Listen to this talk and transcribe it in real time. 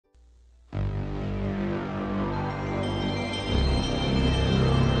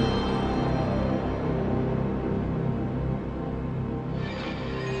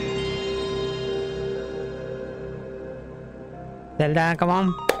Zelda, come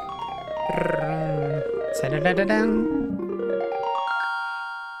on.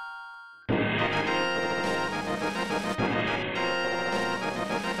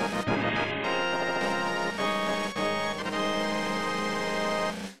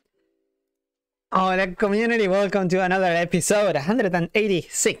 Hola community, welcome to another episode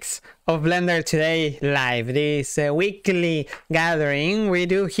 186 of Blender Today Live. This weekly gathering we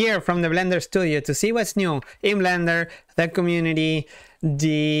do here from the Blender studio to see what's new in Blender, the community,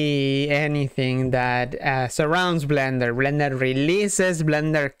 anything that surrounds Blender, Blender releases,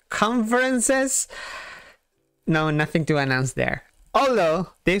 Blender conferences. No, nothing to announce there.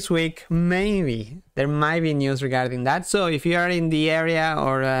 Although this week maybe there might be news regarding that. So if you are in the area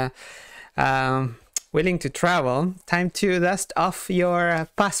or willing to travel, time to dust off your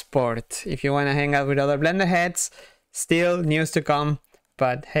passport if you want to hang out with other Blender heads. Still news to come,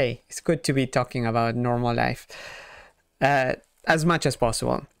 but hey, it's good to be talking about normal life as much as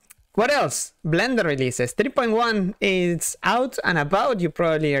possible. What else? Blender releases 3.1 is out and about. You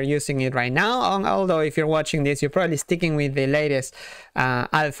probably are using it right now, although if you're watching this, you're probably sticking with the latest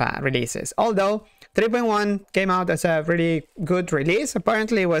alpha releases. Although 3.1 came out as a really good release.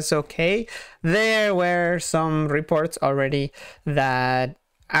 Apparently it was okay. There were some reports already that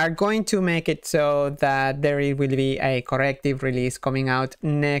are going to make it so that there will be a corrective release coming out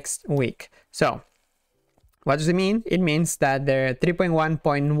next week. So what does it mean? It means that the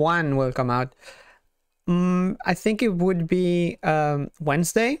 3.1.1 will come out. I think it would be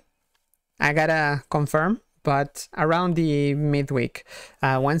Wednesday. I gotta confirm, but around the midweek,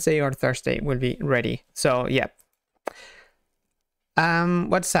 Wednesday or Thursday will be ready. So yeah.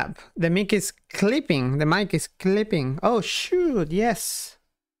 What's up? The mic is clipping. The mic is clipping. Oh shoot! Yes.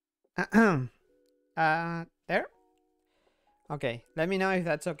 There. Okay. Let me know if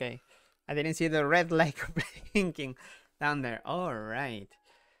that's okay. I didn't see the red light blinking down there. All right.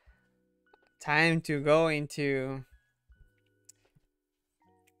 Time to go into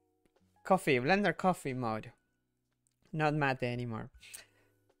coffee, Blender coffee mode. Not mate anymore.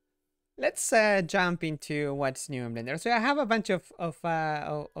 Let's jump into what's new in Blender. So I have a bunch of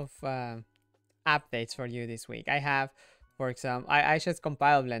updates for you this week. I have, for example, I just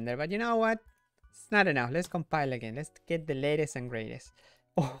compiled Blender, but you know what? It's not enough. Let's compile again. Let's get the latest and greatest.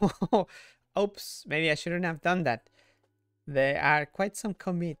 Oh, oops, maybe I shouldn't have done that. There are quite some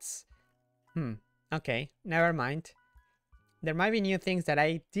commits. Okay, never mind. There might be new things that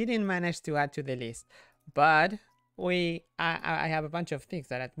I didn't manage to add to the list, but I have a bunch of things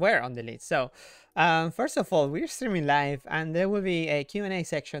that were on the list. So first of all, we're streaming live and there will be a Q&A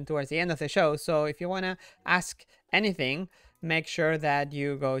section towards the end of the show. So if you want to ask anything, make sure that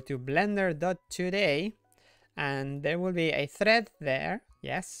you go to Blender.Today and there will be a thread there.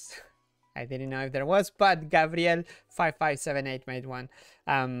 Yes, I didn't know if there was, but Gabriel5578 made one.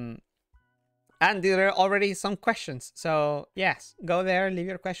 And there are already some questions. So yes, go there, leave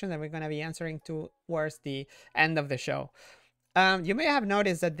your questions, and we're going to be answering towards the end of the show. You may have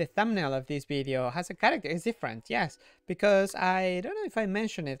noticed that the thumbnail of this video has a character. It's different, yes, because I don't know if I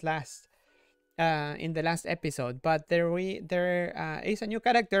mentioned it in the last episode, but there is a new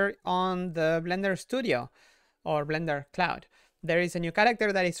character on the Blender Studio or Blender Cloud. There is a new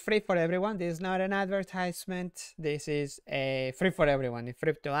character that is free for everyone. This is not an advertisement. This is a free for everyone. It's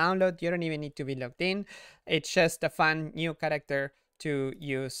free to download. You don't even need to be logged in. It's just a fun new character to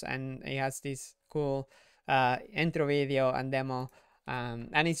use, and it has this cool intro video and demo.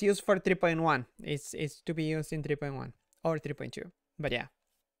 And it's used for 3.1. It's to be used in 3.1 or 3.2. But yeah.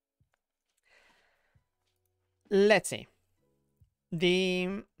 Let's see.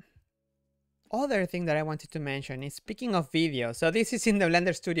 The other thing that I wanted to mention is, speaking of video, so this is in the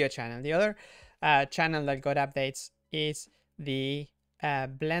Blender Studio channel. The other channel that got updates is the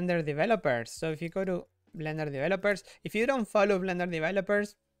Blender developers. So if you go to Blender developers, if you don't follow Blender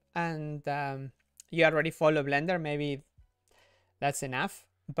developers and you already follow Blender, maybe that's enough.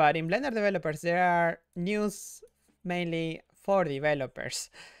 But in Blender developers, there are news mainly for developers.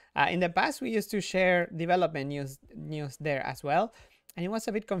 In the past, we used to share development news there as well. And it was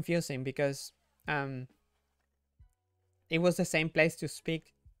a bit confusing because it was the same place to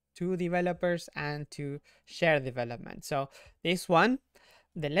speak to developers and to share development. So this one,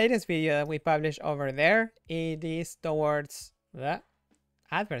 the latest video that we published over there, it is towards the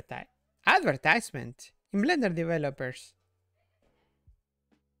advertisement in Blender developers.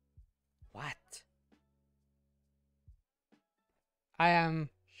 What? I am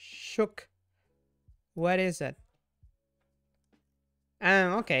shook. What is it?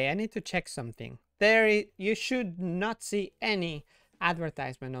 Okay, I need to check something. You should not see any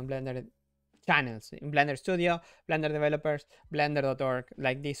advertisement on Blender channels in Blender Studio, Blender Developers, Blender.org,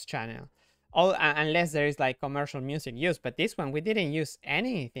 like this channel. All unless there is like commercial music used, but this one we didn't use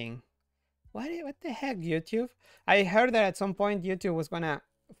anything. What the heck, YouTube? I heard that at some point YouTube was gonna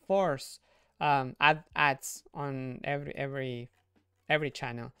force ads on every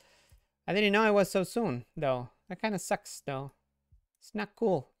channel. I didn't know it was so soon though. That kind of sucks though. It's not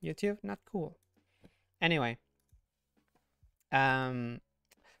cool, YouTube. Not cool. Anyway,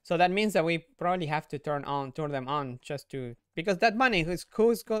 so that means that we probably have to turn them on just to, because that money, who's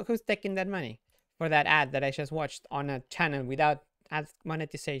taking that money for that ad that I just watched on a channel without ad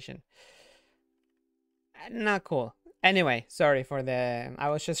monetization? Not cool. Anyway, sorry for the, I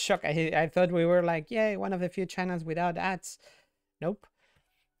was just shocked. I thought we were like, yay, one of the few channels without ads. Nope.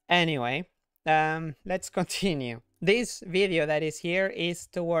 Anyway, let's continue. This video that is here is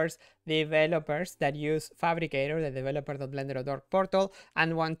towards developers that use Fabricator, the developer.blender.org portal,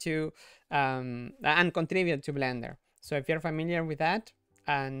 and want to and contribute to Blender. So if you're familiar with that,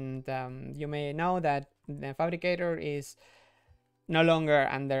 and you may know that the Fabricator is no longer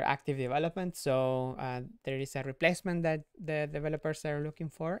under active development, so there is a replacement that the developers are looking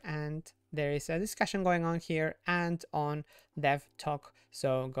for, and there is a discussion going on here and on Dev Talk.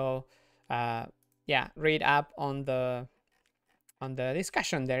 So go read up on the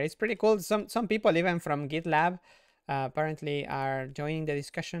discussion there. It's pretty cool. Some people even from GitLab apparently are joining the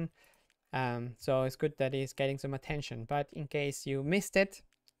discussion, so it's good that it's getting some attention. But in case you missed it,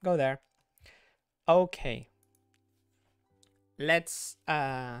 go there. Okay, let's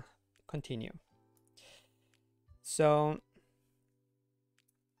continue. So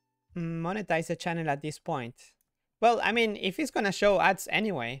monetize a channel at this point. Well, I mean, if it's gonna show ads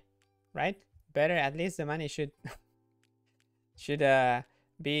anyway, right? Better, at least the money should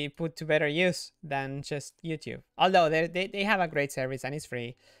be put to better use than just YouTube. Although they have a great service and it's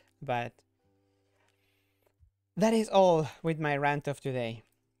free, but that is all with my rant of today.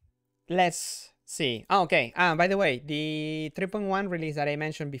 Let's see. Oh, okay. By the way, the 3.1 release that I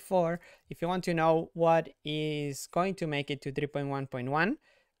mentioned before, if you want to know what is going to make it to 3.1.1,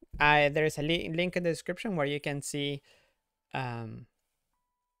 there is a link in the description where you can see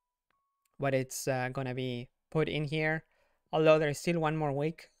what it's gonna be put in here. Although there is still one more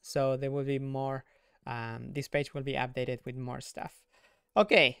week, so there will be more. This page will be updated with more stuff.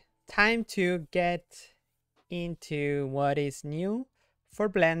 Okay, time to get into what is new for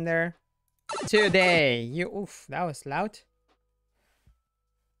Blender today. Oof, that was loud.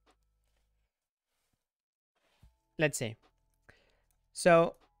 Let's see.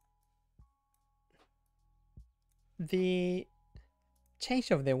 So the change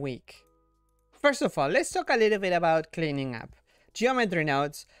of the week. First of all, let's talk a little bit about cleaning up. Geometry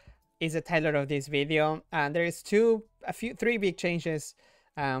nodes is the title of this video, and there is three big changes.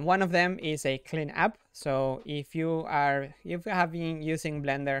 One of them is a clean up. So if you have been using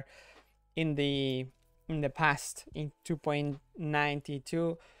Blender in the past in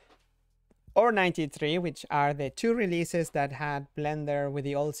 2.92 or 93, which are the two releases that had Blender with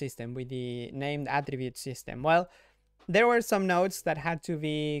the old system, with the named attribute system, well, there were some nodes that had to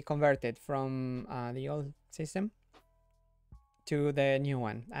be converted from the old system to the new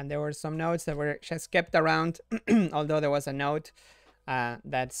one. And there were some nodes that were just kept around, although there was a note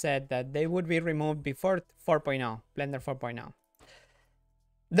that said that they would be removed before 4.0, Blender 4.0.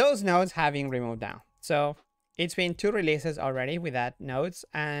 Those nodes have been removed now. So it's been two releases already with that nodes,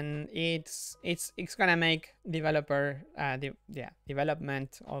 and it's gonna make development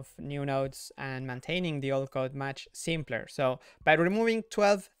of new nodes and maintaining the old code much simpler. So by removing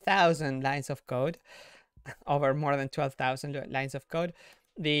 12,000 lines of code, over more than 12,000 lines of code,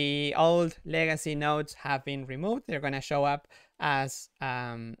 the old legacy nodes have been removed. They're gonna show up as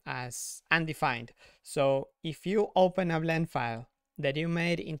undefined. So if you open a blend file that you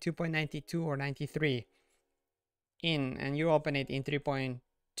made in 2.92 or 93 and you open it in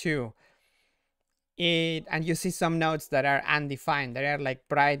 3.2, and you see some nodes that are undefined, that are like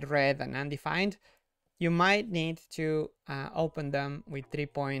bright red and undefined, you might need to open them with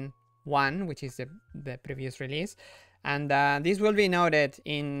 3.1, which is the previous release. And this will be noted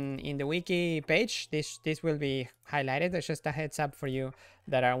in the wiki page. This will be highlighted. There's just a heads up for you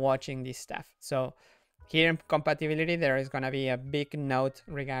that are watching this stuff. So here in compatibility, there is going to be a big note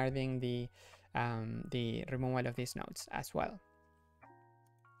regarding the removal of these nodes as well.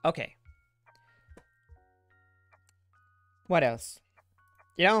 Okay. What else?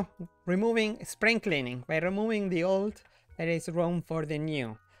 You know, removing spring cleaning. By removing the old, there is room for the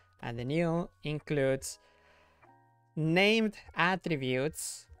new. And the new includes named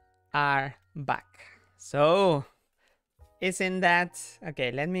attributes are back. So Isn't that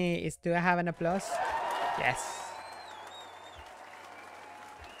okay? Let me. Do I have an applause? Yes.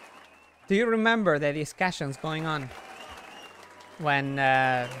 Do you remember the discussions going on when?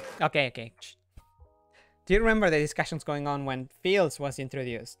 Okay. Do you remember the discussions going on when Fields was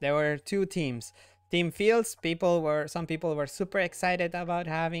introduced? There were two teams. Team Fields, some people were super excited about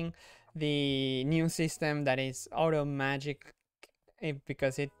having the new system that is auto magic,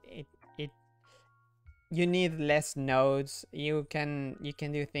 because it you need less nodes. You can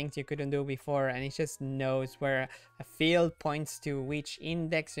do things you couldn't do before, and it's just nodes where a field points to which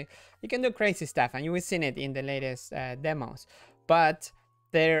index. You can do crazy stuff, and you will see it in the latest demos. But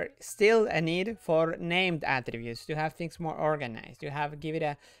there's still a need for named attributes to have things more organized. You have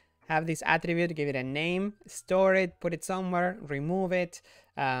have this attribute, give it a name, store it, put it somewhere, remove it.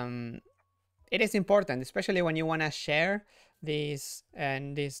 It is important, especially when you want to share these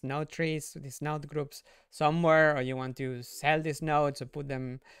node trees, these node groups somewhere, or you want to sell these nodes or put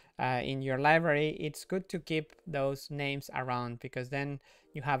them in your library. It's good to keep those names around, because then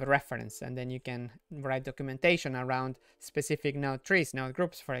you have a reference, and then you can write documentation around specific node trees, node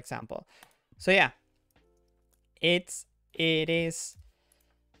groups, for example. So yeah, it is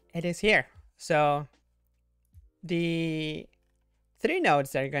here. So the 3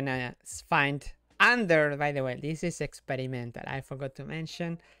 nodes that you're gonna find under, by the way, this is experimental. I forgot to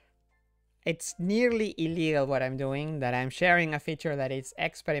mention, it's nearly illegal what I'm doing, that I'm sharing a feature that is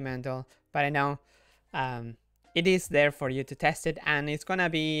experimental, but I know it is there for you to test it, and it's gonna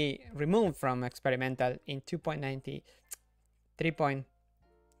be removed from experimental in 3.2.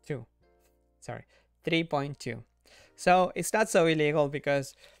 Sorry, 3.2. So it's not so illegal,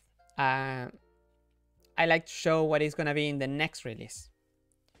 because I like to show what is gonna be in the next release.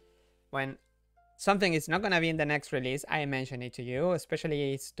 When something is not gonna be in the next release, I mention it to you,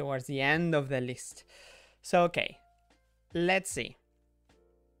 especially it's towards the end of the list. So okay, let's see.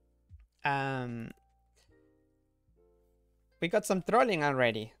 We got some trolling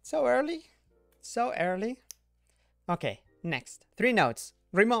already. So early? So early? Okay, next. 3 nodes.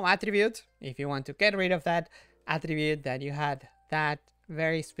 Remove attribute, if you want to get rid of that attribute that you had that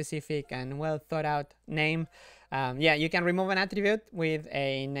very specific and well thought out name. Yeah, you can remove an attribute with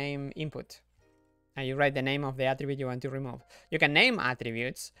a name input. And you write the name of the attribute you want to remove. You can name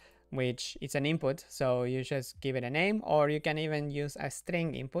attributes, which is an input, so you just give it a name, or you can even use a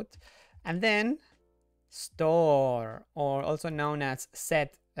string input. And then store, or also known as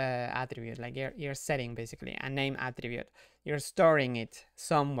set attribute, like you're setting basically a name attribute. You're storing it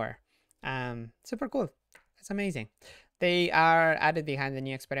somewhere. Super cool. It's amazing. They are added behind the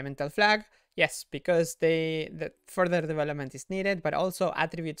new experimental flag. Yes, because the further development is needed, but also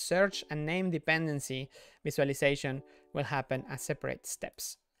attribute search and name dependency visualization will happen as separate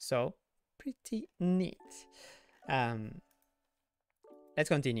steps. So pretty neat. Let's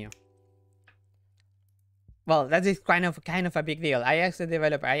continue. Well, that is kind of a big deal. I asked the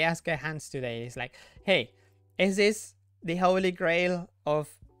developer, I asked Hans today, it's like, hey, is this the holy grail of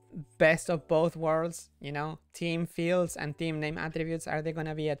best of both worlds? You know, team fields and team name attributes, are they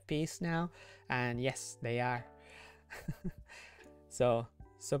gonna be at peace now? And yes, they are. So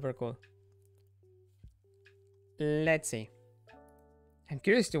super cool. Let's see. I'm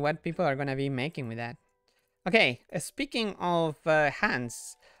curious to what people are gonna be making with that. Okay, speaking of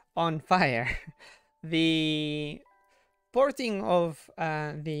Hans on fire, the porting of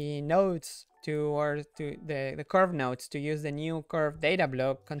the nodes to the curve nodes to use the new curve data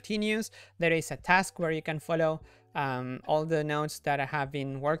block continues. There is a task where you can follow all the nodes that have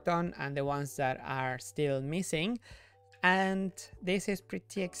been worked on and the ones that are still missing. And this is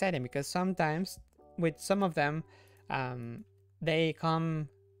pretty exciting, because sometimes with some of them they come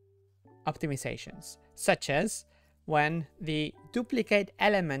optimizations, such as when the duplicate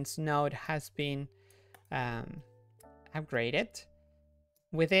elements node has been upgraded.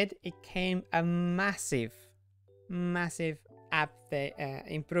 With it came a massive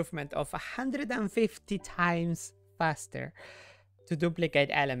improvement of 150 times faster to duplicate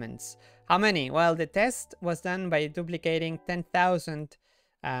elements. How many? Well, the test was done by duplicating 10,000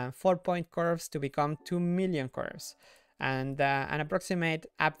 4-point curves to become 2 million curves, and an approximate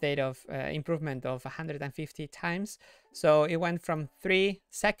update of improvement of 150 times. So it went from 3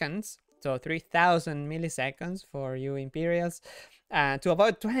 seconds, so 3000 milliseconds for you Imperials, to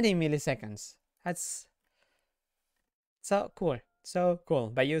about 20 milliseconds. That's so cool. So cool.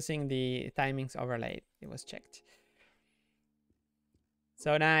 By using the timings overlay, it was checked.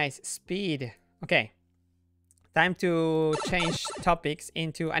 So nice. Speed. Okay. Time to change topics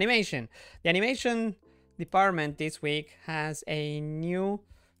into animation. The animation department this week has a new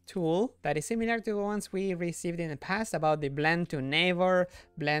tool that is similar to the ones we received in the past about the blend to neighbor,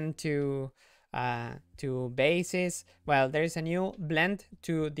 blend to basis. Well, there is a new blend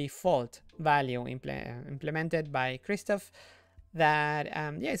to default value implemented by Christoph that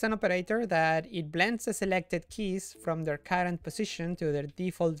yeah, it's an operator that it blends the selected keys from their current position to their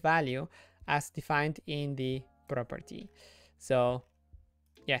default value as defined in the property. So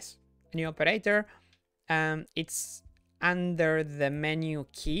yes, new operator. It's under the menu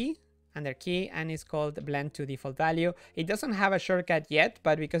key, under key, and it's called blend to default value. It doesn't have a shortcut yet,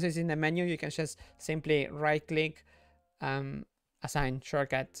 but because it's in the menu, you can just simply right click, assign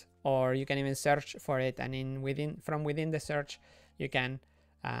shortcut, or you can even search for it, and from within the search you can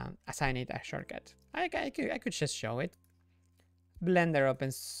assign it a shortcut. I could just show it. Blender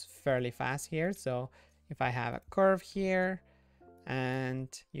opens fairly fast here, so if I have a curve here and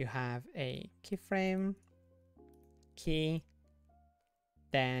you have a keyframe key,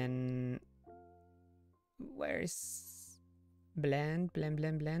 then where's blend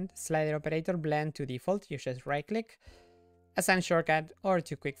slider operator, blend to default, you just right click, assign shortcut, or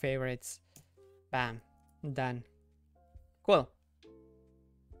to quick favorites, bam, done. Cool.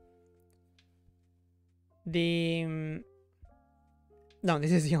 No,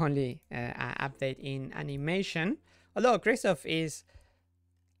 this is the only update in animation, although Christoph is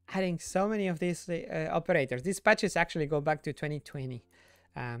adding so many of these operators. These patches actually go back to 2020.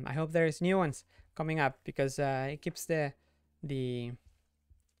 I hope there's new ones coming up, because it keeps the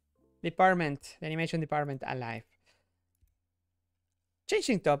animation department alive.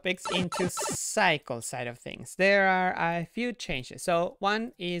 Changing topics into cycle side of things. There are a few changes. So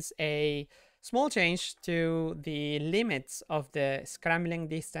one is a small change to the limits of the scrambling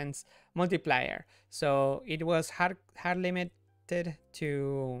distance multiplier. So it was hard limited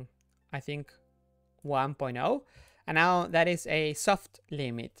to, I think, 1.0, and now that is a soft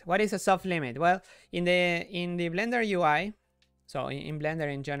limit. What is a soft limit? Well, in the Blender UI, so in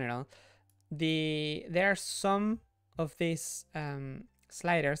Blender in general, there are some of these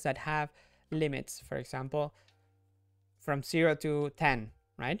sliders that have limits. For example, from 0 to 10,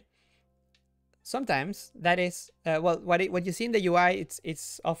 right? Sometimes that is well, what you see in the UI,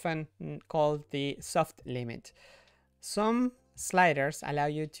 it's often called the soft limit. Some sliders allow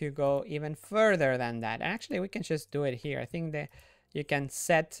you to go even further than that, and actually we can just do it here. I think that you can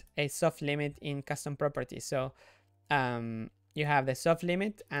set a soft limit in custom properties. So you have the soft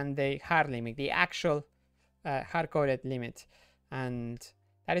limit and the hard limit, the actual hard-coded limit, and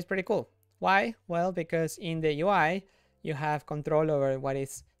that is pretty cool. Why? Well, because in the UI you have control over what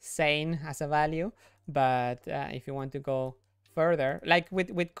is sane as a value, but if you want to go further, like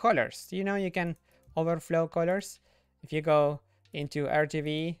with colors, you know, you can overflow colors. If you go into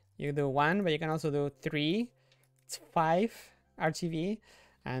RGB, you do 1, but you can also do 3, it's 5 RGB,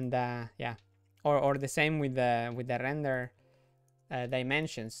 and yeah, or the same with the render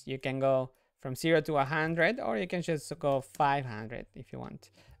dimensions. You can go from 0 to 100, or you can just go 500 if you want,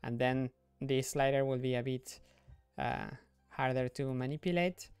 and then this slider will be a bit harder to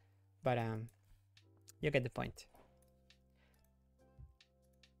manipulate, but you get the point.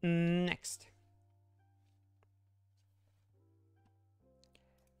 Next.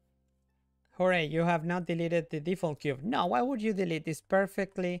 Hooray, you have not deleted the default cube. No, why would you delete this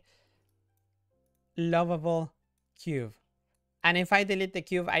perfectly lovable cube? And if I delete the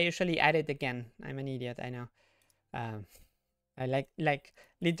cube, I usually add it again. I'm an idiot, I know. I like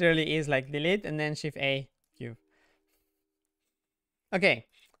literally is like delete and then shift A, cube. Okay,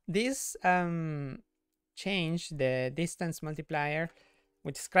 this change the distance multiplier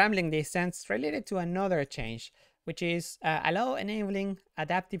with scrambling distance related to another change, which is allow enabling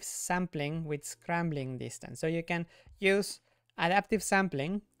adaptive sampling with scrambling distance. So you can use adaptive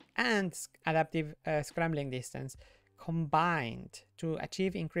sampling and adaptive scrambling distance combined to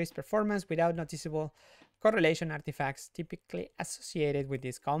achieve increased performance without noticeable correlation artifacts typically associated with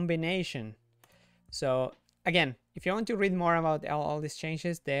this combination. So again, if you want to read more about all these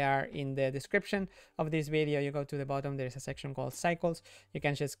changes, they are in the description of this video. You go to the bottom, there's a section called cycles. You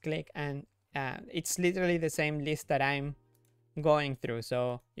can just click, and it's literally the same list that I'm going through.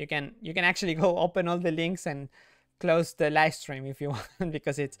 So you can actually go open all the links and close the live stream if you want,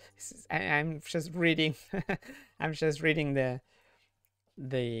 because I'm just reading I'm just reading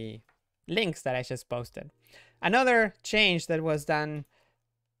the links that I just posted. Another change that was done,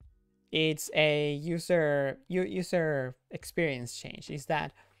 it's a user experience change, is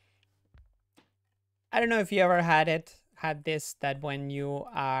that I don't know if you ever had this, that when you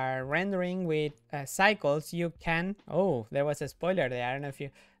are rendering with cycles, you can, oh, there was a spoiler there. I don't know if you,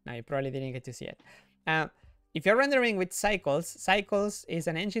 no, you probably didn't get to see it. if you're rendering with cycles, cycles is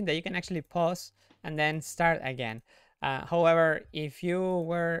an engine that you can actually pause and then start again. However, if you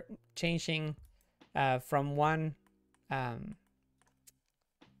were changing from one um,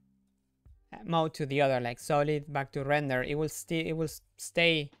 mode to the other, like solid back to render, it will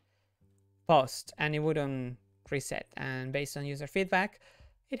stay paused and it wouldn't reset. And based on user feedback,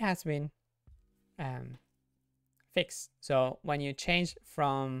 it has been fixed. So when you change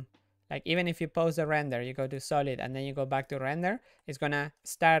from, like, even if you pause the render, you go to solid and then you go back to render, it's gonna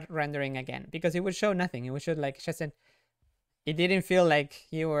start rendering again because it would show nothing. It would show like just it didn't feel like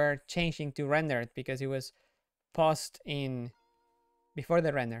you were changing to rendered because it was paused in before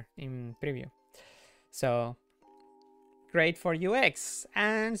the render in preview. So great for UX.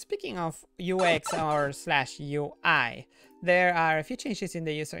 And speaking of UX or slash UI, there are a few changes in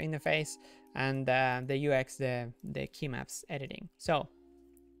the user interface and the UX, the key maps editing. So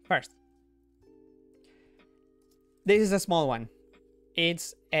first, this is a small one.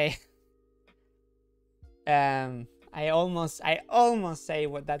 It's a I almost say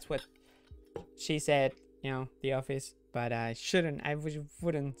that's what she said, you know, the office, but I shouldn't. I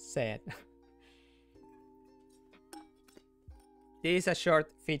wouldn't say it. This is a short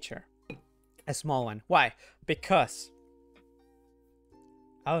feature, a small one. Why? Because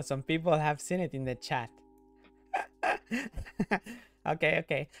some people have seen it in the chat.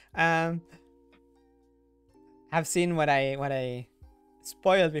 Okay. Have seen what I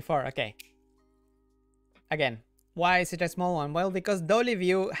spoiled before. Okay. Again, why is it a small one? Well, because Dolly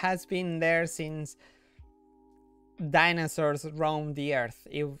View has been there since dinosaurs roamed the earth.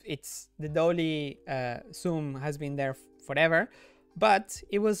 It's the Dolly zoom has been there forever, but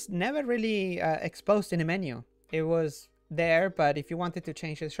it was never really exposed in a menu. It was there, but if you wanted to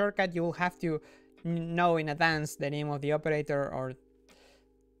change the shortcut, you will have to know in advance the name of the operator, or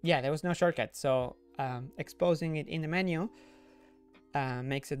yeah, there was no shortcut. So exposing it in the menu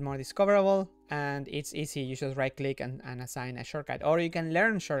makes it more discoverable, and it's easy. You just right click and assign a shortcut, or you can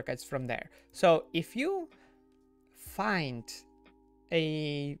learn shortcuts from there. So if you find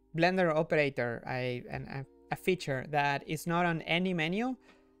a Blender operator, a feature that is not on any menu,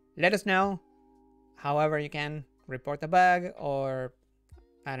 let us know. However, you can report a bug, or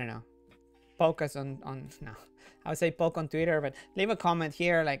I don't know, poke us on no, I would say poke on Twitter, but leave a comment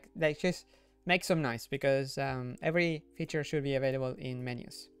here, like just make some noise, because every feature should be available in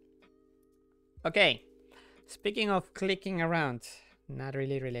menus. Okay, speaking of clicking around, not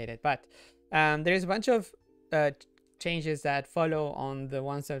really related, but there's a bunch of changes that follow on the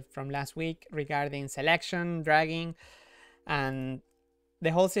ones from last week regarding selection, dragging, and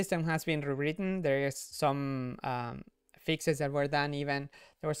the whole system has been rewritten. There is some fixes that were done. Even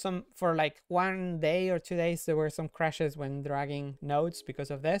there were some for like 1 day or 2 days, there were some crashes when dragging nodes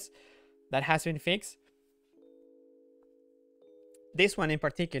because of this. That has been fixed. This one in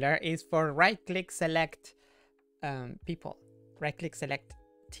particular is for right-click select people, right-click select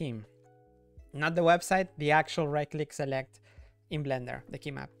team. Not the website, the actual right-click select in Blender, the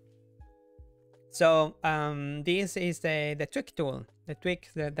key map. So this is the tweak tool, the tweak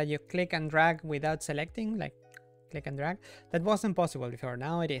that you click and drag without selecting, like click and drag. That wasn't possible before,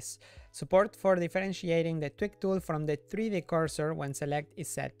 now it is. Support for differentiating the tweak tool from the 3D cursor when select is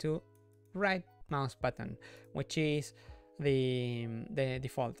set to right mouse button, which is the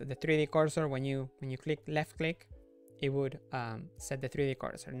default. The 3D cursor, when you click left click, it would set the 3D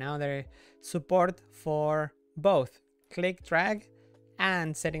cursor. Now there is support for both click drag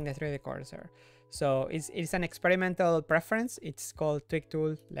and setting the 3D cursor. So it's an experimental preference. It's called tweak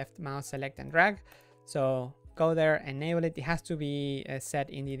tool, left mouse select and drag. So go there, enable it. It has to be set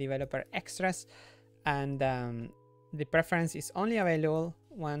in the developer extras, and the preference is only available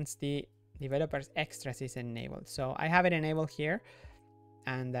once the developer's extras is enabled. So I have it enabled here,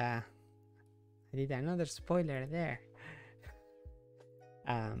 and I did another spoiler there.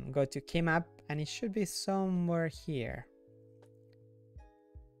 Go to key map, and it should be somewhere here.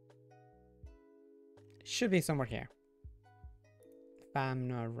 Should be somewhere here, if I'm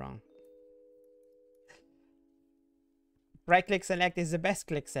not wrong. Right click select is the best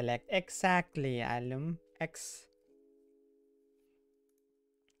click select. Exactly, Alum.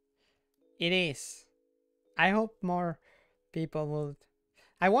 It is. I hope more people will.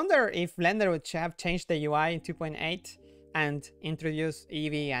 I wonder if Blender would have changed the UI in 2.8 and introduced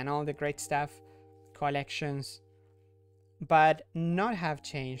Eevee and all the great stuff, collections, but not have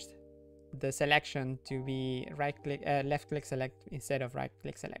changed the selection to be right click, left click select instead of right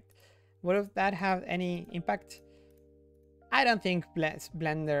click select. Would that have any impact? I don't think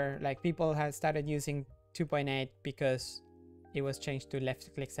Blender, like, people have started using 2.8 because it was changed to left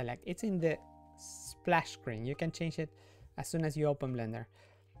click select. It's in the splash screen. You can change it as soon as you open Blender.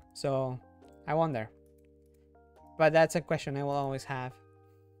 So I wonder. But that's a question I will always have,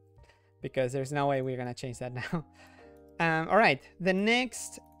 because there's no way we're gonna change that now. All right, the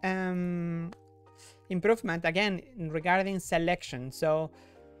next improvement, again, regarding selection. So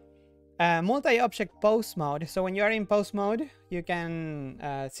multi-object pose mode. So when you are in pose mode, you can,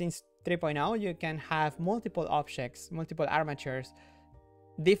 since 3.0, you can have multiple objects, multiple armatures,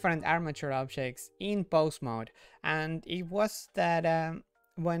 different armature objects in pose mode. And it was that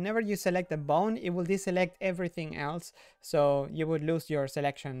whenever you select a bone, it will deselect everything else. So you would lose your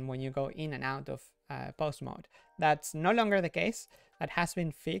selection when you go in and out of pose mode. That's no longer the case. That has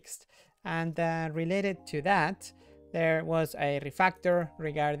been fixed. And related to that, there was a refactor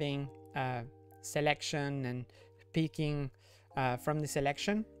regarding selection and picking from the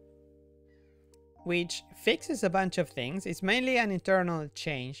selection, which fixes a bunch of things. It's mainly an internal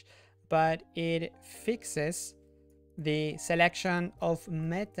change, but it fixes the selection of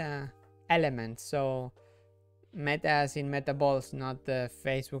meta elements. So meta as in meta balls, not the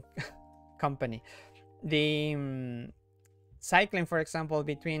Facebook company. The cycling, for example,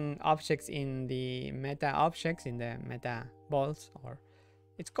 between objects in the meta objects, in the meta balls, or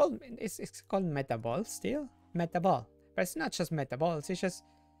it's called meta ball still, meta ball, but it's not just meta balls. It's just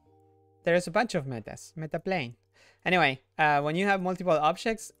there's a bunch of metas, meta plane. Anyway, when you have multiple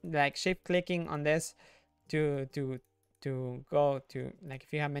objects, like shift clicking on this to go to, like,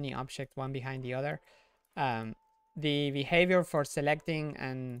 if you have many objects one behind the other, the behavior for selecting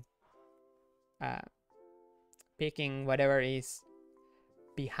and picking whatever is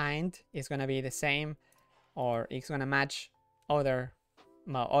behind is gonna be the same, or it's gonna match other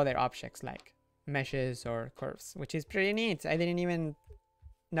objects like meshes or curves, which is pretty neat. I didn't even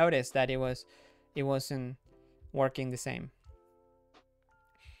notice that it wasn't working the same.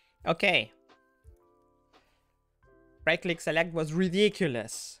 Okay. Right click select was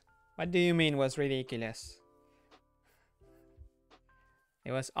ridiculous. What do you mean was ridiculous?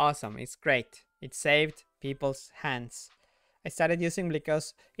 It was awesome. It's great. It saved people's hands. I started using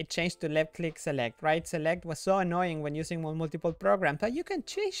because it changed to left click select. Right select was so annoying when using multiple programs, but you can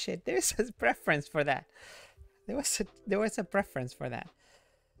change it. There's a preference for that. There was a preference for that.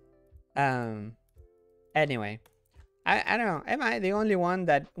 Anyway, I don't know. Am I the only one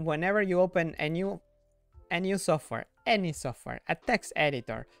that whenever you open a new software, any software, a text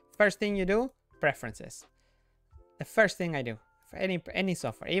editor, first thing you do, preferences? The first thing I do for any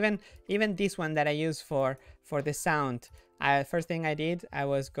software, even this one that I use for the sound, first thing I did, I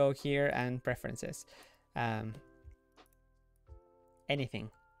was go here and preferences.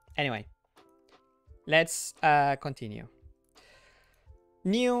 Anything. Anyway, let's continue.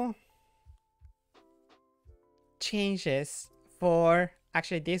 New changes for,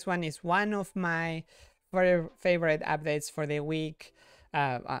 actually this one is one of my very favorite updates for the week,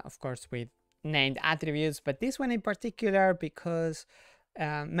 of course with named attributes, but this one in particular because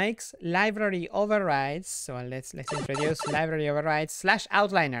makes library overrides. So let's introduce library overrides /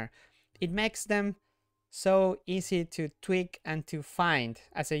 outliner. It makes them so easy to tweak and to find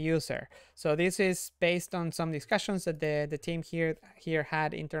as a user. So this is based on some discussions that the team here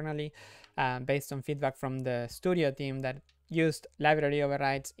had internally, based on feedback from the studio team that used library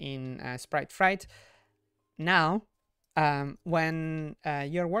overrides in Sprite Fright. Now, when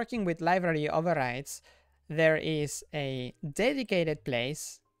you're working with library overrides, there is a dedicated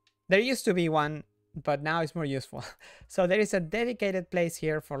place. There used to be one, but now it's more useful. So there is a dedicated place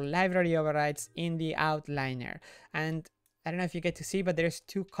here for library overrides in the outliner. And I don't know if you get to see, but there's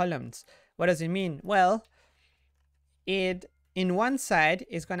 2 columns. What does it mean? Well, in one side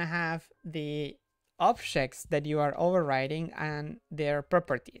is going to have the objects that you are overriding and their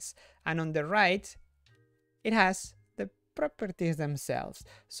properties. And on the right, it has the properties themselves.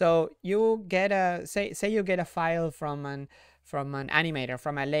 So you get a, say you get a file from an animator,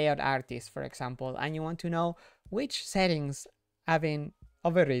 from a layout artist, for example, and you want to know which settings have been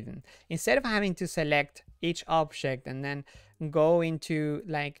overridden. Instead of having to select each object and then go into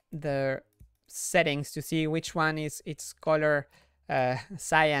like the settings to see which one is its color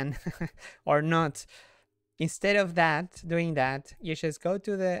cyan or not, instead of doing that, you just go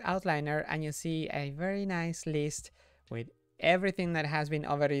to the outliner and you see a very nice list with everything that has been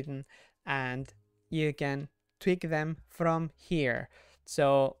overridden, and you can tweak them from here.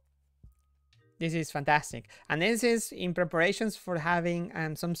 So this is fantastic, and this is in preparations for having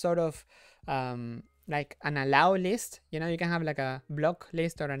some sort of like an allow list. You know, you can have like a block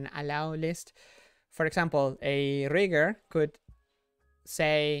list or an allow list. For example, a rigger could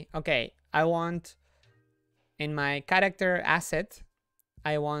say, okay, I want in my character asset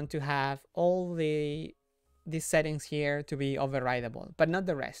I want to have all these settings here to be overridable, but not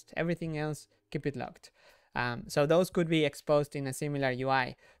the rest. Everything else, keep it locked. So those could be exposed in a similar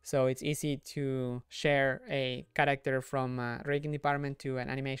UI. So it's easy to share a character from a rigging department to an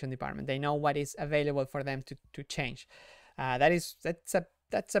animation department. They know what is available for them to change.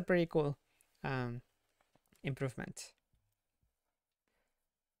 That's a pretty cool improvement.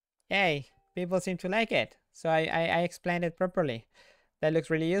 Yay, people seem to like it. So I explained it properly. That looks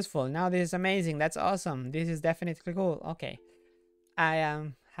really useful. Now this is amazing. That's awesome. This is definitely cool. Okay. I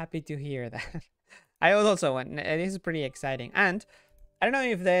am happy to hear that. I also want, this is pretty exciting. And I don't know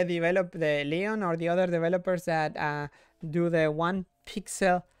if they develop the Leon or the other developers that do the 1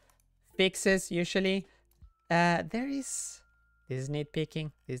 pixel fixes usually. There is, this is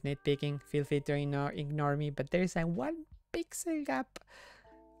nitpicking. Feel free to ignore me, but there is a 1 pixel gap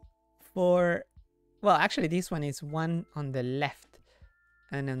for, well, actually this one is 1 on the left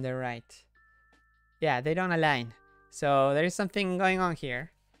and on the right. Yeah, they don't align. So there is something going on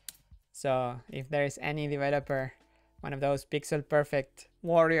here. So if there is any developer, one of those pixel perfect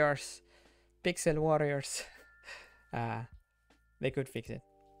warriors, pixel warriors, they could fix it.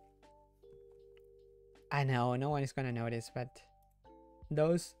 I know no one is gonna notice, but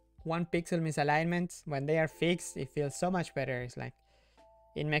those 1 pixel misalignments, when they are fixed, it feels so much better. It's like,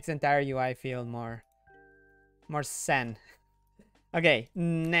 it makes the entire UI feel more zen. Okay,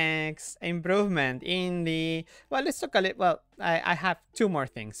 next improvement in the, well, let's talk a little, well, I have 2 more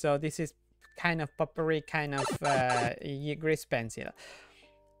things. So this is kind of potpourri, kind of grease pencil.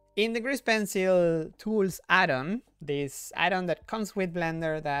 In the grease pencil tools add-on, this add-on that comes with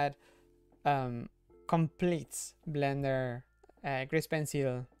Blender that completes Blender grease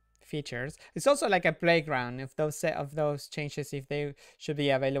pencil features. It's also like a playground of those changes, if they should be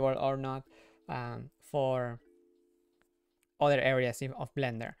available or not for other areas of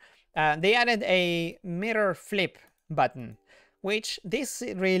Blender. They added a mirror flip button, which this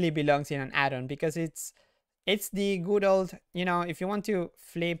really belongs in an add-on because it's the good old, you know, if you want to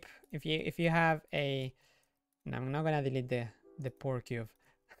flip, if you have a, no, I'm not gonna delete the poor cube.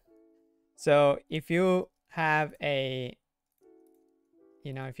 So if you have a,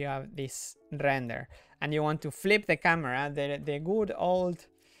 you know, if you have this render and you want to flip the camera, the good old,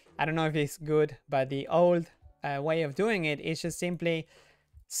 I don't know if it's good, but the old way of doing it is just simply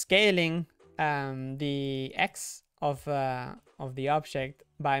scaling the x of the object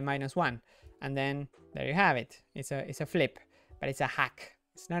by -1, and then there you have it. It's a flip, but it's a hack.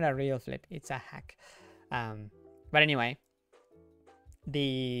 It's not a real flip. It's a hack. But anyway,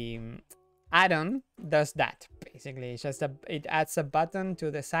 the add-on does that basically. It's just it adds a button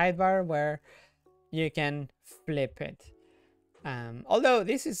to the sidebar where you can flip it. Although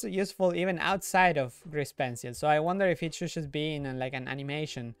this is useful even outside of grease pencil, so I wonder if it should just be in like an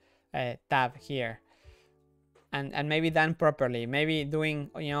animation tab here, and maybe done properly, maybe doing,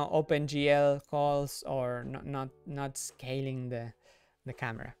 you know, OpenGL calls, or not scaling the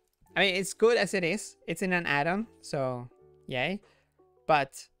camera. I mean, it's good as it is. It's in an add-on, so yay.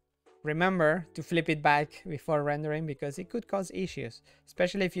 But remember to flip it back before rendering because it could cause issues,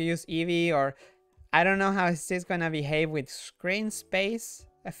 especially if you use Eevee, or I don't know how it's gonna behave with screen space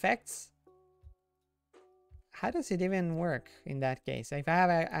effects. How does it even work in that case? If I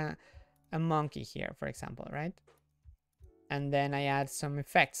have a monkey here, for example, right? And then I add some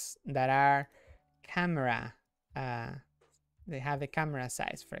effects that are camera, they have the camera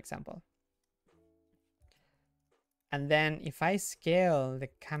size, for example. And then if I scale the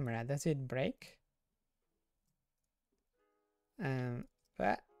camera, does it break?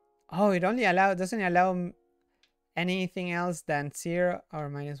 But oh, it only doesn't allow anything else than 0 or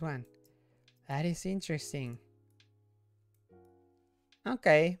 -1. That is interesting.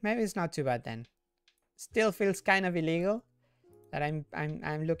 Okay, maybe it's not too bad then. Still feels kind of illegal that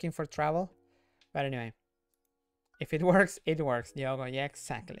I'm looking for trouble. But anyway, if it works, it works, Diogo. Yeah,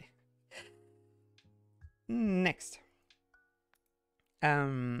 exactly. Next.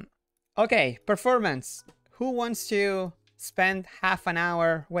 Okay, performance. Who wants to spend half an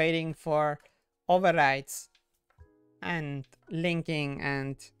hour waiting for overrides and linking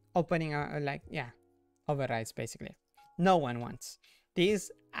and opening overrides basically? No one wants.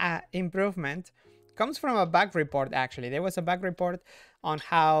 This improvement comes from a bug report. Actually, there was a bug report on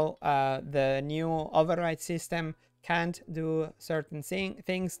how the new override system can't do certain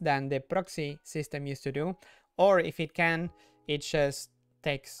things than the proxy system used to do, or if it can, it just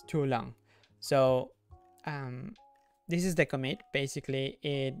takes too long. So this is the commit. Basically,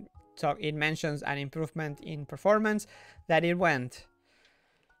 it mentions an improvement in performance, that it went,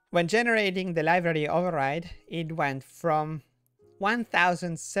 when generating the library override, it went from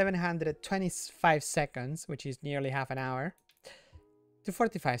 1,725 seconds, which is nearly half an hour, to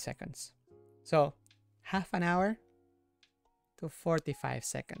 45 seconds. So half an hour to 45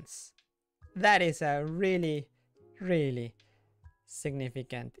 seconds. That is a really, really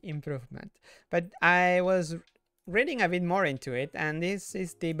significant improvement. But I was reading a bit more into it, and this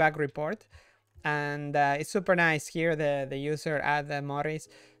is the bug report. And it's super nice here. The user at Morris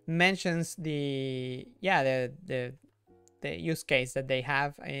mentions the use case that they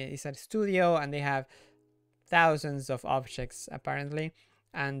have. It's a studio and they have thousands of objects apparently,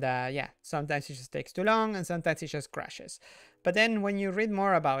 and yeah, sometimes it just takes too long and sometimes it just crashes. But then when you read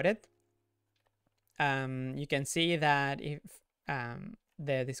more about it, you can see that if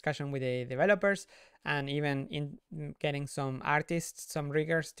the discussion with the developers and even in getting some artists, some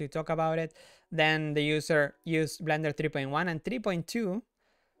riggers to talk about it, then the user used Blender 3.1 and 3.2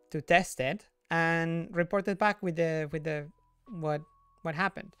 to test it and reported back with the what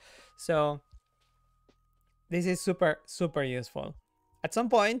happened. So this is super useful. At some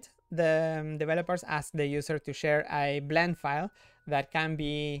point, the developers asked the user to share a blend file that can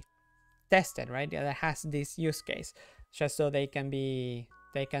be tested, right? That has this use case, just so they can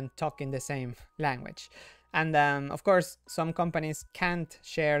talk in the same language. And of course, some companies can't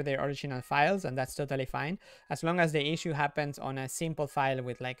share their original files, and that's totally fine, as long as the issue happens on a simple file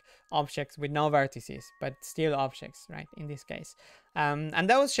with like objects with no vertices, but still objects, right? In this case, and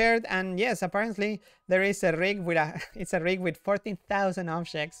that was shared. And yes, apparently there is a rig with it's a rig with 14,000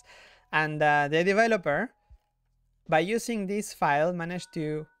 objects, and the developer, by using this file, managed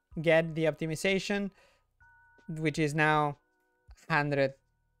to get the optimization, which is now 100.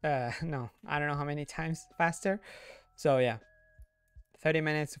 No, I don't know how many times faster. So yeah, 30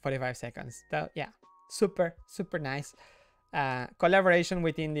 minutes to 45 seconds. Yeah, super nice. Collaboration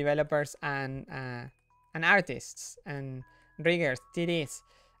between developers and artists and riggers, TDs,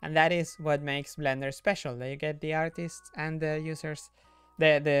 and that is what makes Blender special. They get the artists and the users,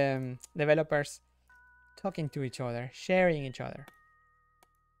 the developers talking to each other, sharing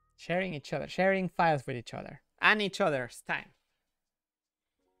files with each other and each other's time.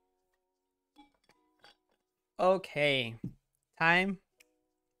 Okay, time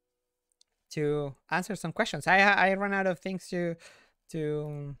to answer some questions. I run out of things to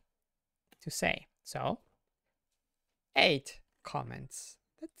say. So 8 comments.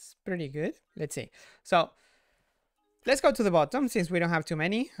 That's pretty good. Let's see. So let's go to the bottom since we don't have too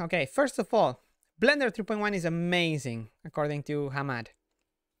many. Okay, first of all, Blender 3.1 is amazing according to Hamad.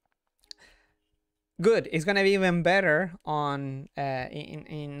 Good. It's gonna be even better on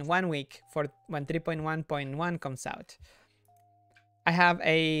in 1 week for when 3.1.1 comes out. I have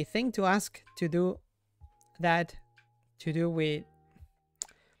a thing to ask to do that to do with.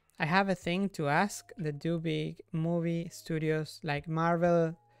 I have a thing to ask the big movie studios like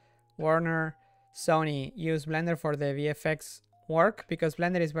Marvel, Warner, Sony use Blender for the VFX work, because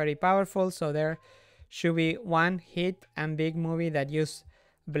Blender is very powerful. So there should be one hit and big movie that use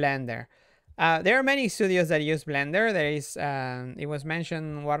Blender. There are many studios that use Blender. There is, it was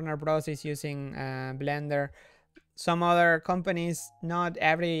mentioned, Warner Bros. Is using Blender. Some other companies, not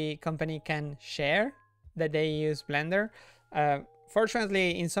every company can share that they use Blender.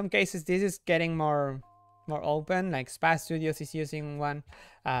 Fortunately, in some cases, this is getting more open. Like Spa Studios is using one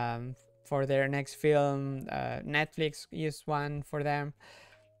for their next film. Netflix used one for them.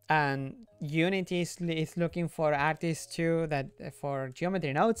 And Unity is looking for artists too, that for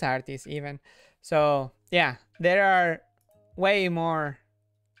geometry nodes artists even. So yeah, there are way more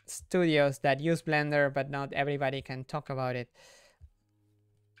studios that use Blender, but not everybody can talk about it.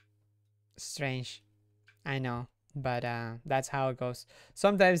 Strange, I know, but that's how it goes.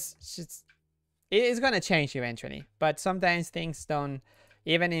 Sometimes it's gonna change eventually, but sometimes things don't.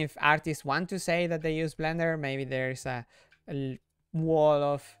 Even if artists want to say that they use Blender, maybe there's a wall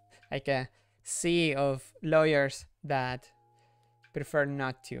of, like a sea of lawyers that prefer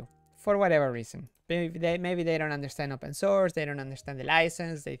not to, for whatever reason. Maybe they don't understand open source, they don't understand the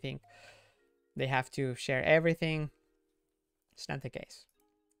license, they think they have to share everything. It's not the case.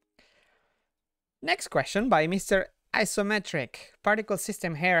 Next question by Mr. Isometric. Particle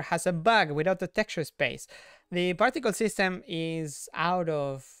system here has a bug without the texture space. The particle system is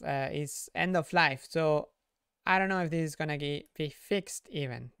is end of life, so I don't know if this is gonna be fixed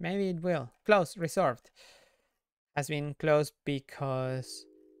even. Maybe it will. Closed, resolved. Has been closed because,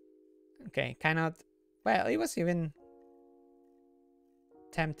 okay, cannot, well, it was even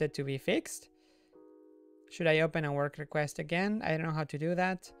tempted to be fixed. Should I open a work request again? I don't know how to do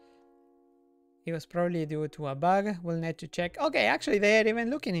that. It was probably due to a bug. We'll need to check. Okay, actually, they are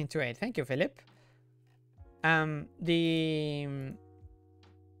even looking into it. Thank you, Philip. The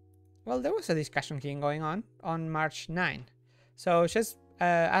well, there was a discussion thing going on March 9. So just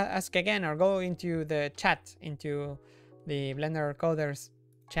ask again or go into the chat, into the Blender Coders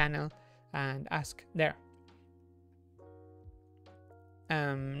channel and ask there.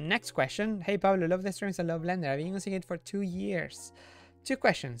 Next question. Hey Pablo, love the streams, I love Blender. I've been using it for 2 years. 2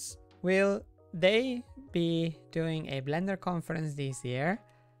 questions. Will they be doing a Blender conference this year?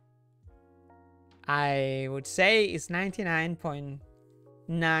 I would say it's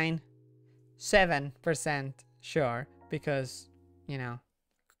 99.97% sure, because, you know,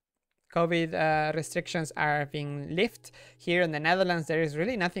 COVID restrictions are being lifted. Here in the Netherlands, there is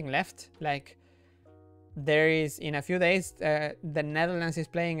really nothing left. Like, there is, in a few days, the Netherlands is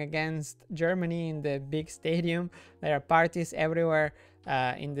playing against Germany in the big stadium. There are parties everywhere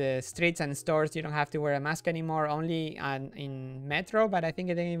in the streets and stores. You don't have to wear a mask anymore, only in metro, but I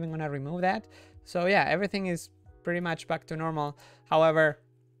think they're even going to remove that. So yeah, everything is pretty much back to normal. However,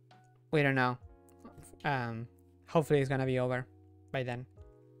 we don't know. Hopefully it's going to be over by then.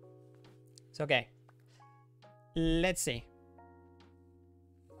 So, okay. Let's see.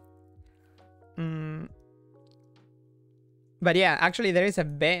 But yeah, actually there is a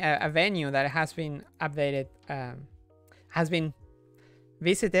venue that has been updated, has been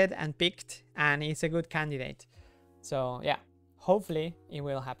visited and picked, and it's a good candidate. So yeah, hopefully it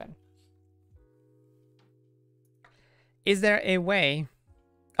will happen. Is there a way?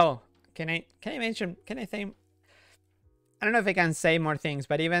 Oh, can I mention? Can I say? I don't know if I can say more things,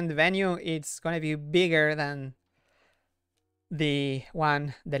 but even the venue, it's going to be bigger than the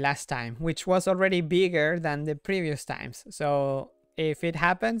one the last time, which was already bigger than the previous times. So if it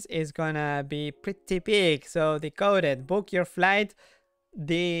happens, it's gonna be pretty big. So decoded, book your flight,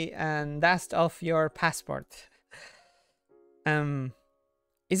 and dust off your passport.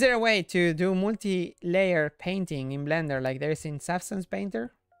 Is there a way to do multi-layer painting in Blender like there is in Substance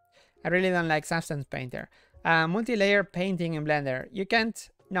Painter? I really don't like Substance Painter. Multi-layer painting in Blender. You can't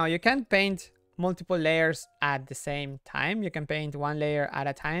paint multiple layers at the same time. You can paint one layer at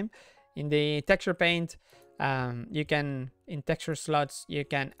a time. In the texture paint, you can, in texture slots, you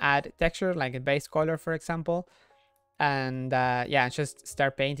can add texture, like a base color, for example. And yeah, just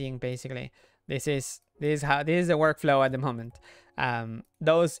start painting basically. This is the workflow at the moment.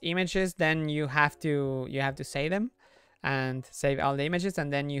 Those images, then you have to save them and save all the images,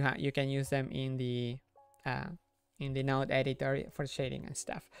 and then you can use them in the node editor for shading and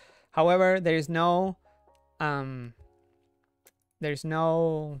stuff. However, there's no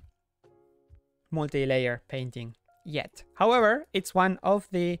multi-layer painting yet. However, it's one of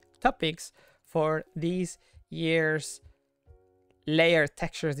the topics for this year's layer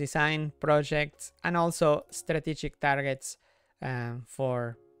textures design projects, and also strategic targets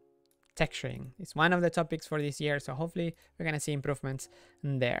for texturing. It's one of the topics for this year, so hopefully we're gonna see improvements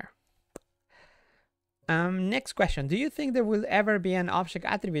there. Next question. Do you think there will ever be an object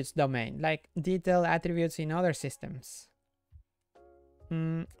attributes domain, like detail attributes in other systems?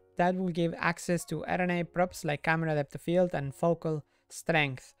 That will give access to RNA props like camera depth of field and focal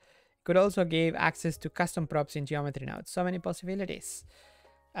strength. Could also give access to custom props in geometry nodes. So many possibilities.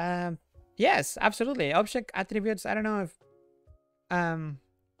 Yes, absolutely. Object attributes, I don't know if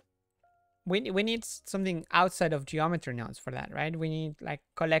we need something outside of geometry nodes for that, right? We need like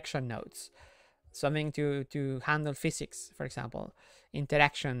collection nodes. Something to handle physics, for example,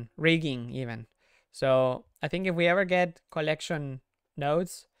 interaction, rigging even. So I think if we ever get collection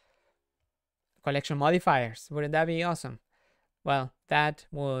nodes, collection modifiers, wouldn't that be awesome? Well, that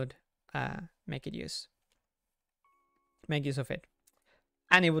would make use of it.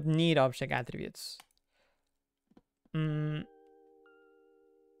 And it would need object attributes.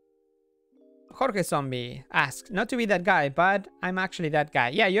 Jorge Zombie asks, not to be that guy, but I'm actually that guy.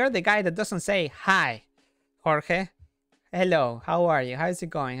 Yeah, you're the guy that doesn't say hi, Jorge. Hello, how are you? How's it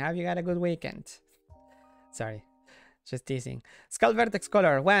going? Have you got a good weekend? Sorry, just teasing. Skull Vertex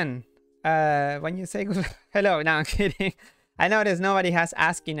Color, when you say good hello, no, I'm kidding. I noticed nobody has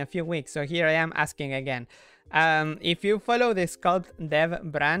asked in a few weeks, so here I am asking again. If you follow the Sculpt Dev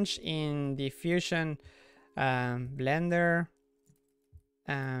branch in the Fusion Blender,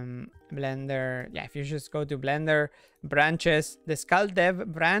 yeah, if you just go to Blender branches, the Sculpt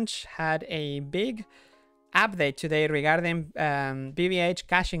Dev branch had a big update today regarding BBH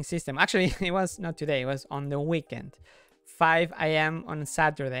caching system. Actually, it was not today, it was on the weekend. 5 AM on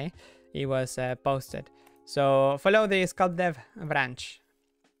Saturday, it was posted. So follow the Sculpt Dev branch.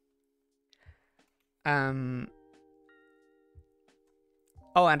 Oh,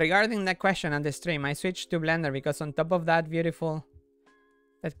 and regarding that question on the stream, I switched to Blender because on top of that beautiful...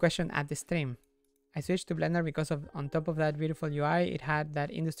 That question at the stream. I switched to Blender because of, on top of that beautiful UI, it had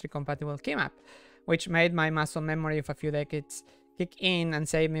that industry compatible keymap, which made my muscle memory of a few decades kick in and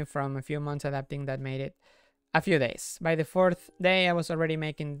save me from a few months adapting that made it a few days. By the fourth day, I was already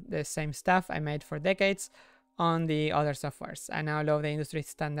making the same stuff I made for decades on the other softwares. I now love the industry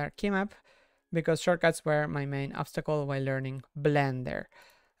standard keymap because shortcuts were my main obstacle while learning Blender.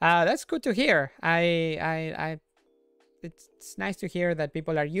 That's good to hear. It's nice to hear that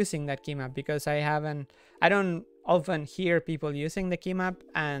people are using that keymap because I don't often hear people using the keymap,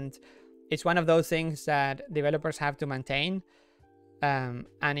 and it's one of those things that developers have to maintain. And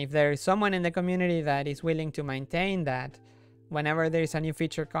if there is someone in the community that is willing to maintain that, whenever there is a new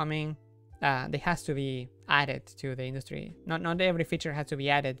feature coming, they has to be added to the industry. Not every feature has to be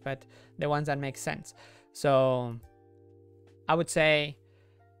added, but the ones that make sense. So I would say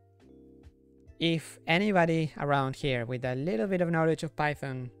if anybody around here with a little bit of knowledge of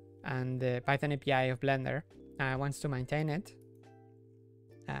Python and the Python API of Blender wants to maintain it,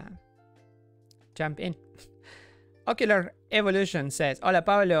 jump in. Ocular Evolution says, Hola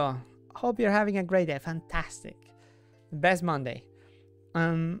Pablo, hope you're having a great day. Fantastic. Best Monday.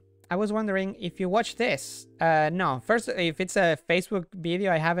 I was wondering if you watch this. No, first, if it's a Facebook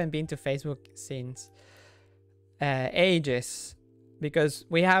video, I haven't been to Facebook since ages, because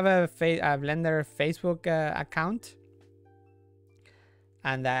we have a Blender Facebook account,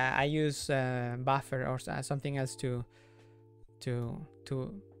 and I use Buffer or something else to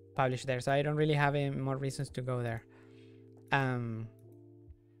publish there, so I don't really have any more reasons to go there. I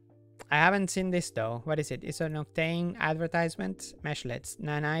haven't seen this though. What is it? It's an Octane advertisement. Meshlets,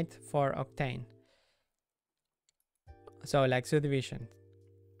 nanite for Octane. So like subdivision.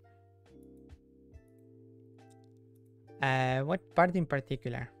 What part in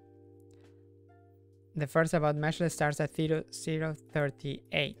particular? The first about meshlets starts at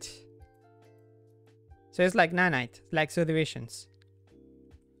 0.38. So it's like nanite, like subdivisions.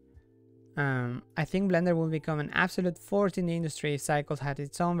 I think Blender will become an absolute force in the industry if Cycles had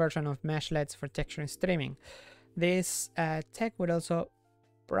its own version of meshlets for texture and streaming. This tech would also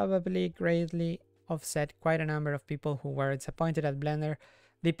probably greatly offset quite a number of people who were disappointed at Blender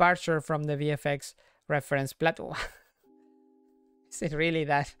departure from the VFX reference platform. Is it really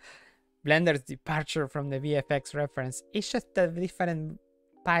that? Blender's departure from the VFX reference? It's just a different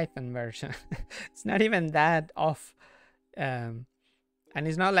Python version. It's not even that off. And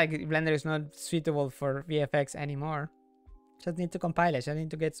it's not like Blender is not suitable for VFX anymore. Just need to compile it. Just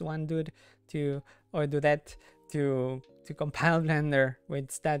need to get one dude to, or do that to compile Blender with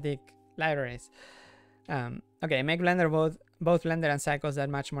static libraries. Okay, make Blender both Blender and Cycles that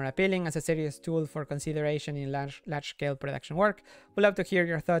much more appealing as a serious tool for consideration in large scale production work. Would love to hear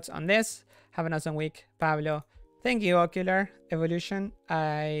your thoughts on this. Have an awesome week, Pablo. Thank you, Ocular Evolution.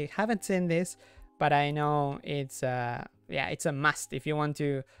 I haven't seen this, but I know it's yeah, it's a must if you want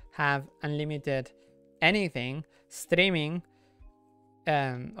to have unlimited anything, streaming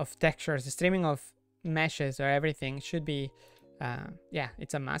of textures, streaming of meshes or everything should be, yeah,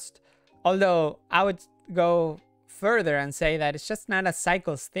 it's a must. Although I would go further and say that it's just not a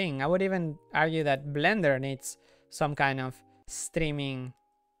Cycles thing. I would even argue that Blender needs some kind of streaming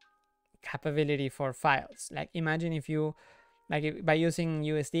capability for files. Like imagine if you, like by using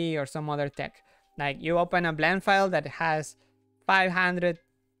USD or some other tech, like you open a blend file that has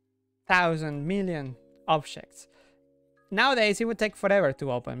 500,000 million objects. Nowadays, it would take forever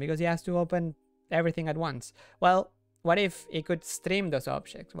to open because he has to open everything at once. Well, what if it could stream those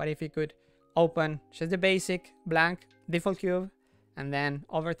objects? What if it could open just the basic blank default cube and then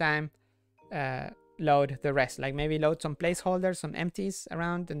over time load the rest? Like maybe load some placeholders, some empties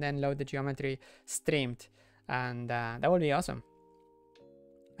around, and then load the geometry streamed. And that would be awesome.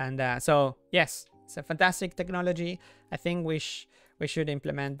 And so, yes, it's a fantastic technology. I think we should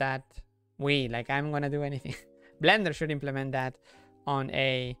implement that. Like I'm going to do anything. Blender should implement that on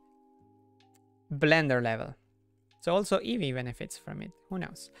a Blender level. So also Eevee benefits from it. Who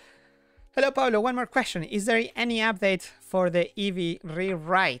knows? Hello, Pablo. One more question. Is there any update for the Eevee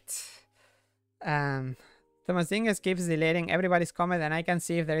rewrite? Thomas Dinges keeps deleting everybody's comment and I can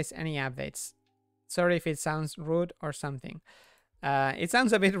see if there is any updates. Sorry if it sounds rude or something. It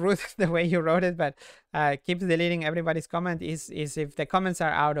sounds a bit rude the way you wrote it, but keeps deleting everybody's comment is if the comments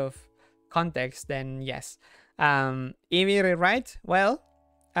are out of context, then yes. Eevee rewrite, well,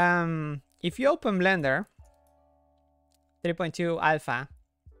 if you open Blender 3.2 alpha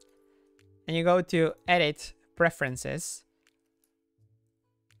and you go to edit preferences,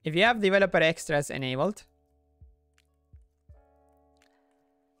 if you have developer extras enabled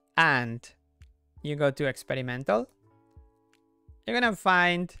and you go to experimental, you're gonna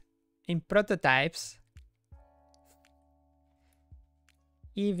find in prototypes,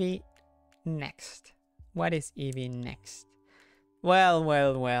 Eevee Next. What is Eevee Next? Well,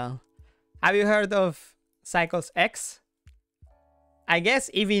 well, well. Have you heard of Cycles X? I guess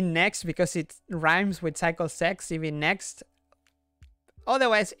Eevee Next because it rhymes with Cycles X, Eevee Next.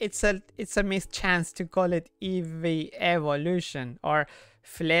 Otherwise, it's a missed chance to call it Eevee Evolution or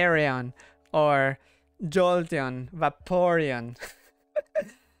Flareon or Jolteon, Vaporeon.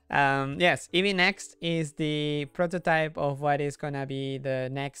 Yes, Eevee Next is the prototype of what is gonna be the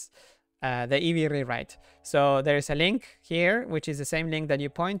next, the Eevee rewrite. So there's a link here, which is the same link that you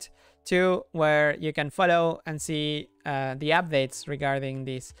point to, where you can follow and see the updates regarding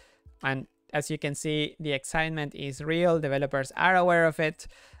this. And as you can see, the excitement is real. Developers are aware of it.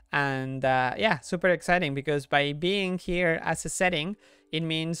 And yeah, super exciting, because by being here as a setting, it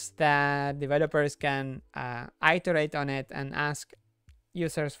means that developers can iterate on it and ask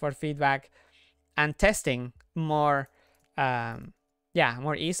users for feedback and testing more, yeah,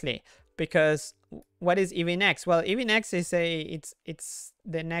 more easily. Because what is Eevee Next? Well, Eevee Next is it's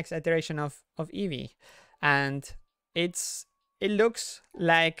the next iteration of Eevee, and it looks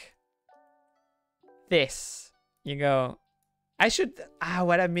like this. You go, I should,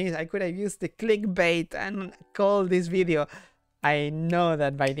 what I mean, I could have used the clickbait and call this video. I know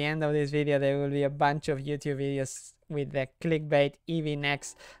that by the end of this video, there will be a bunch of YouTube videos with the clickbait Eevee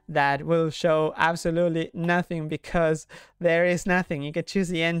Next that will show absolutely nothing, because there is nothing. You can choose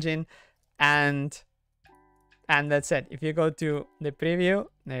the engine and that's it. If you go to the preview,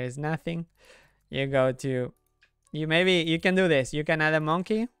 there is nothing. You go to, you can do this. You can add a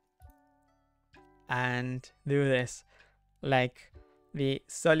monkey and do this, like the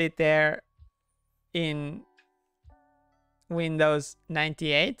solitaire in Windows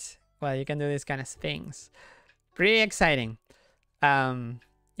 98. Well, you can do these kind of things. Pretty exciting.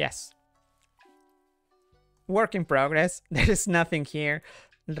 Yes. Work in progress. There is nothing here.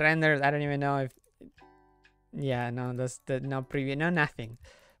 Renders, I don't even know if, yeah, no, no preview, no nothing.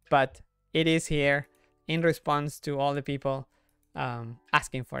 But it is here in response to all the people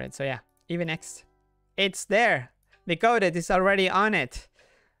asking for it. So yeah, Eevee Next. It's there. Decoded is already on it.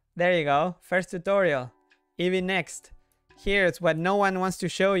 There you go. First tutorial. Eevee Next. Here's what no one wants to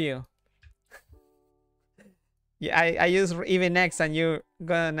show you. Yeah, I use Eevee Next, and you're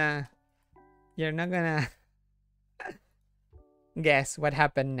not gonna guess what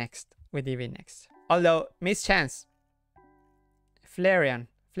happened next with Eevee Next. Although, miss chance. Flareon.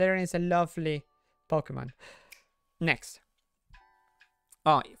 Flareon is a lovely Pokemon. Next.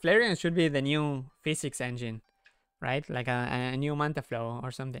 Oh, Flareon should be the new physics engine, right? Like a new Mantaflow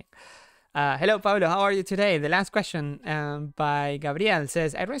or something. Hello, Pablo. How are you today? The last question by Gabriel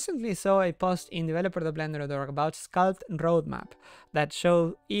says, I recently saw a post in Developer.Blender.org about Sculpt Roadmap that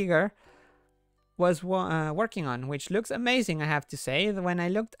Show Eager was working on, which looks amazing, I have to say. When I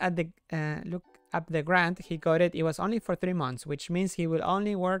looked at the grant he got, it was only for 3 months, which means he will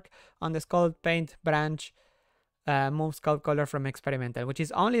only work on the Sculpt Paint branch, move Sculpt Color from experimental, which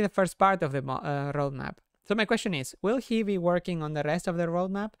is only the first part of the roadmap. So my question is, will he be working on the rest of the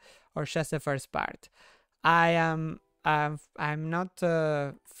roadmap or just the first part? I'm not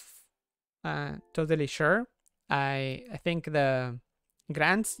totally sure. I think the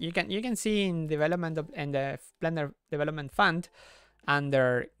grants you can see in development in the Blender Development Fund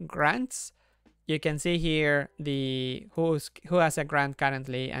under grants. You can see here the who has a grant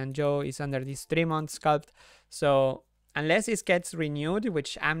currently, and Joe is under this 3-month sculpt. So unless it gets renewed,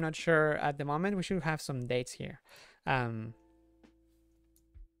 which I'm not sure at the moment, we should have some dates here. I'm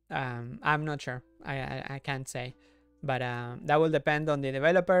not sure. I can't say, but that will depend on the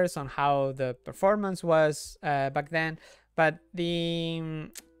developers, on how the performance was back then. But the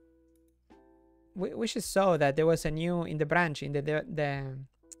we should saw that there was a new in the branch, in the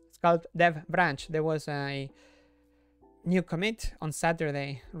Sculpt Dev branch, there was a new commit on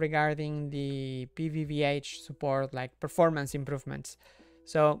Saturday regarding the PVVH support, like performance improvements.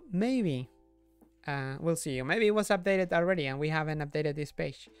 So maybe we'll see. Maybe it was updated already and we haven't updated this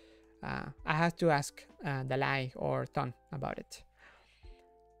page. I have to ask Dalai or Ton about it.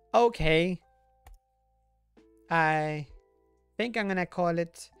 Okay. I think I'm gonna call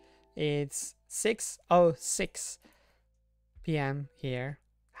it. It's 6:06 p.m. here.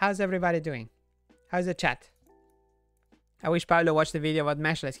 How's everybody doing? How's the chat? I wish Pablo watched the video about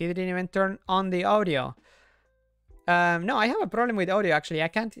meshless. He didn't even turn on the audio. No, I have a problem with audio actually. I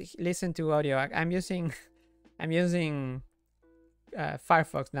can't listen to audio. I'm using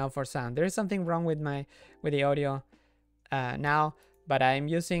Firefox now for sound. There is something wrong with the audio now, but I'm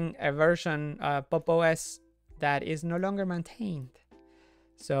using a version Pop OS that is no longer maintained.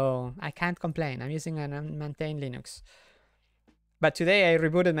 So I can't complain. I'm using an unmaintained Linux. But today I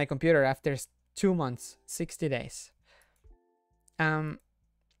rebooted my computer after 2 months, 60 days.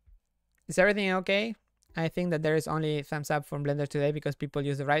 Is everything okay? I think that there is only thumbs up from Blender today because people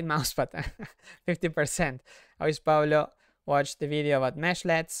use the right mouse button. 50%. I wish Paulo watched the video about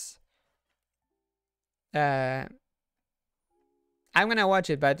meshlets. I'm gonna watch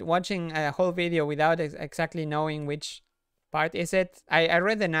it, but watching a whole video without exactly knowing which part is it. I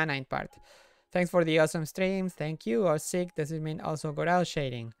read the nanite part. Thanks for the awesome stream. Thank you. Or sick. Does it mean also Goral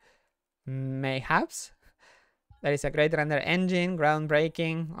shading? Mayhaps. That is a great render engine.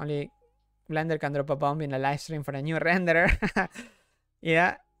 Groundbreaking. Only Blender can drop a bomb in a live stream for a new renderer.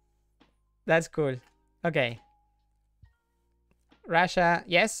 Yeah. That's cool. Okay. Russia,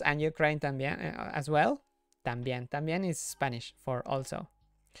 yes, and Ukraine también as well. También. También is Spanish for also.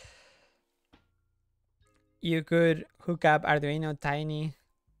 You could hook up Arduino Tiny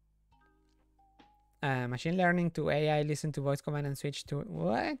machine learning to AI, listen to voice command and switch to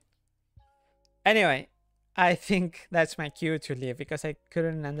what? Anyway, I think that's my cue to leave because I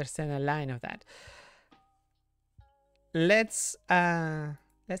couldn't understand a line of that. Let's get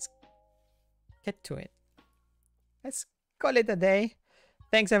to it. Let's call it a day.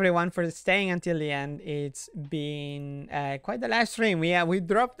 Thanks everyone for staying until the end. It's been quite the live stream. We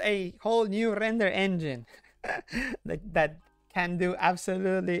dropped a whole new render engine that can do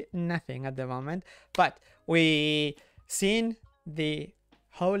absolutely nothing at the moment, but we seen the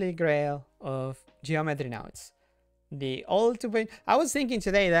holy grail of geometry nodes. The old 2. I was thinking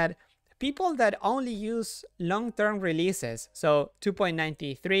today that people that only use long-term releases, so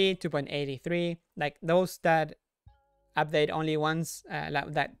 2.93, 2.83, like those that update only once,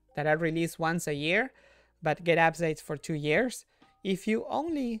 that are released once a year, but get updates for 2 years. If you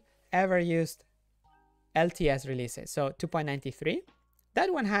only ever used LTS releases, so 2.93,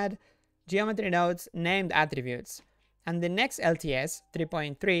 that one had geometry nodes named attributes. And the next LTS,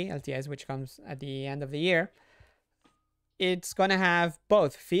 3.3 LTS, which comes at the end of the year, it's gonna have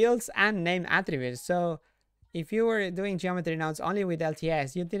both fields and name attributes. So if you were doing geometry nodes only with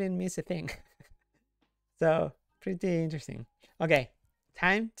LTS, you didn't miss a thing. So pretty interesting. Okay,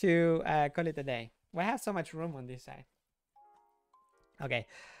 time to call it a day. We have so much room on this side. Okay,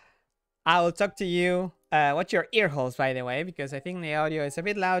 I will talk to you. Watch your ear holes, by the way, because I think the audio is a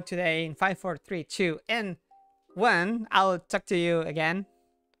bit loud today. In 5, 4, 3, 2, and 1. I'll talk to you again.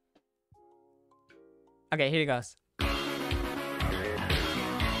 Okay, here it goes.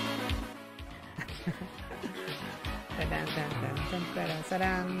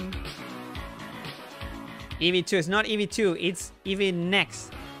 EV2 is not EV2, it's EV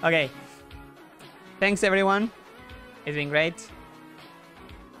next. Okay. Thanks everyone. It's been great.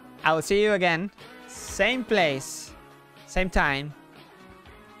 I will see you again. Same place, same time.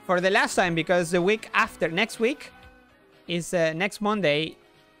 For the last time, because the week after, next week is next Monday.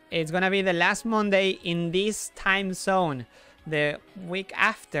 It's gonna be the last Monday in this time zone. The week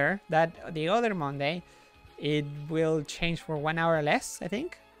after that, the other Monday, it will change for 1 hour less, I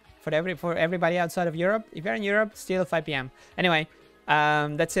think, for everybody outside of Europe. If you're in Europe, still 5 p.m. Anyway,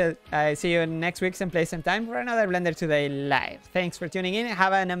 that's it. I see you next week, same place, same time, for another Blender Today live. Thanks for tuning in.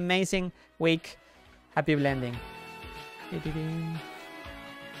 Have an amazing week. Happy blending.